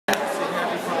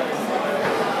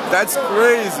That's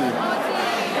crazy.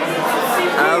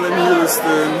 Allan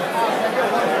Houston.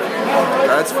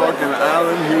 That's fucking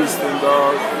Allan Houston,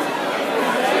 dog.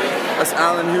 That's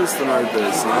Allan Houston right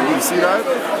there, son. You see that?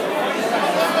 Oh,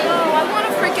 I want a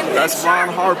freaking picture. That's Ron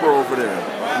Harper over there.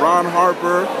 Ron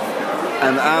Harper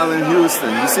and Allan Houston.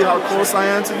 You see how close I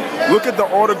am to you? Look at the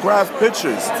autographed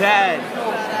pictures. Dad.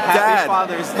 Happy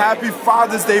Father's Day. Happy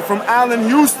Father's Day from Allan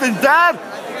Houston, Dad.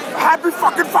 Happy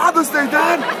fucking Father's Day,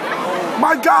 Dad.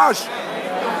 My gosh.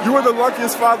 You are the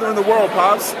luckiest father in the world,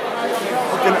 Pops.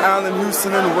 Fucking Allan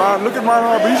Houston and Ron. Look at Ron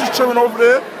Harper. He's just chilling over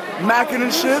there, macking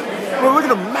and shit. Look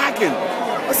at him macking.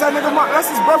 That's that nigga. That's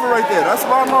his brother right there. That's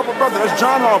Ron Harper brother. That's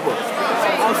John Harper.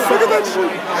 Look at that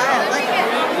shit.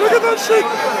 Look at that shit.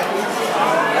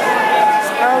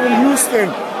 It's Allan Houston.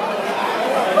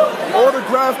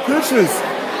 Autographed pictures.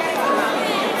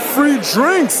 Free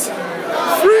drinks.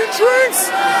 Free drinks.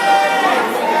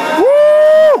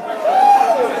 Woo!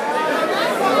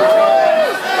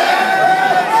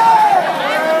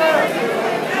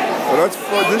 Well, that's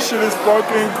fun. This shit is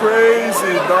fucking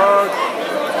crazy, dog.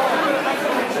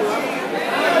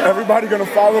 Everybody gonna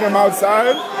follow them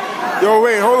outside? Yo,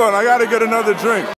 wait, hold on. I gotta get another drink.